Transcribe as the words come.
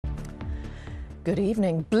Good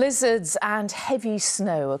evening. Blizzards and heavy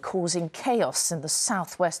snow are causing chaos in the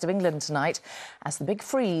southwest of England tonight as the big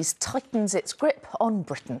freeze tightens its grip on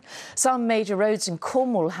Britain. Some major roads in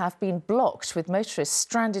Cornwall have been blocked, with motorists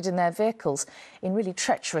stranded in their vehicles in really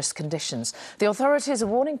treacherous conditions. The authorities are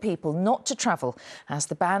warning people not to travel as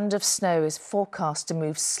the band of snow is forecast to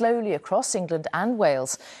move slowly across England and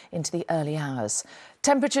Wales into the early hours.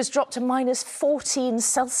 Temperatures dropped to -14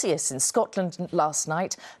 celsius in Scotland last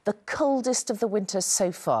night, the coldest of the winter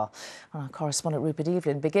so far. Our correspondent Rupert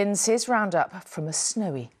Evelyn begins his roundup from a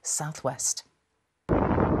snowy southwest.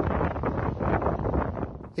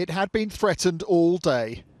 It had been threatened all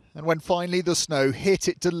day, and when finally the snow hit,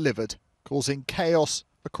 it delivered, causing chaos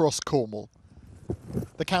across Cornwall.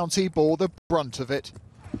 The county bore the brunt of it,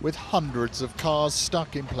 with hundreds of cars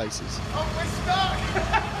stuck in places. Oh, we're stuck!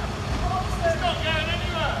 It's not going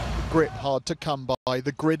anywhere! Grip hard to come by,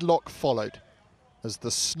 the gridlock followed as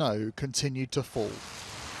the snow continued to fall.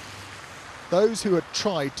 Those who had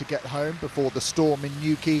tried to get home before the storm in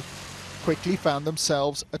Newquay quickly found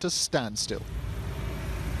themselves at a standstill.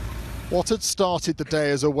 What had started the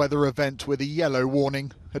day as a weather event with a yellow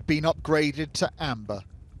warning had been upgraded to amber,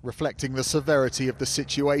 reflecting the severity of the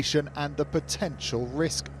situation and the potential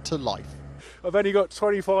risk to life. I've only got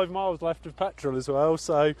 25 miles left of petrol as well,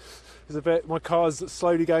 so it's a bit, my car's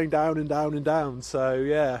slowly going down and down and down. So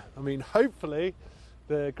yeah, I mean, hopefully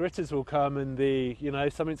the gritters will come and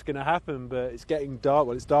something's going to happen, but it's getting dark.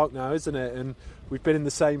 Well, it's dark now, isn't it? And we've been in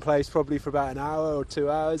the same place probably for about an hour or 2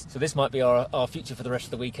 hours. So this might be our future for the rest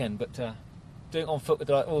of the weekend, but doing it on foot with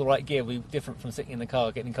all the right gear will be different from sitting in the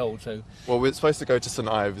car getting cold. So, well, we're supposed to go to St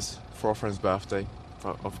Ives for our friend's birthday,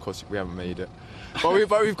 but of course we haven't made it. But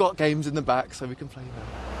we've got games in the back, so we can play them.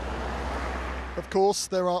 Of course,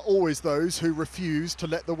 there are always those who refuse to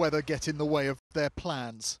let the weather get in the way of their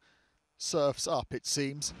plans. Surf's up, it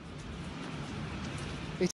seems.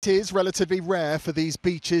 It is relatively rare for these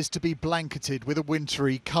beaches to be blanketed with a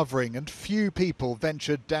wintry covering, and few people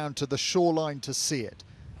ventured down to the shoreline to see it.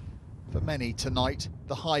 For many tonight,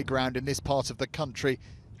 the high ground in this part of the country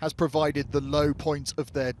has provided the low point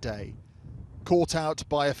of their day. Caught out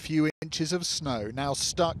by a few inches of snow, now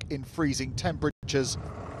stuck in freezing temperatures,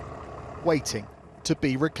 waiting to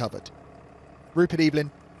be recovered. Rupert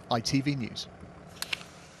Evelyn, ITV News.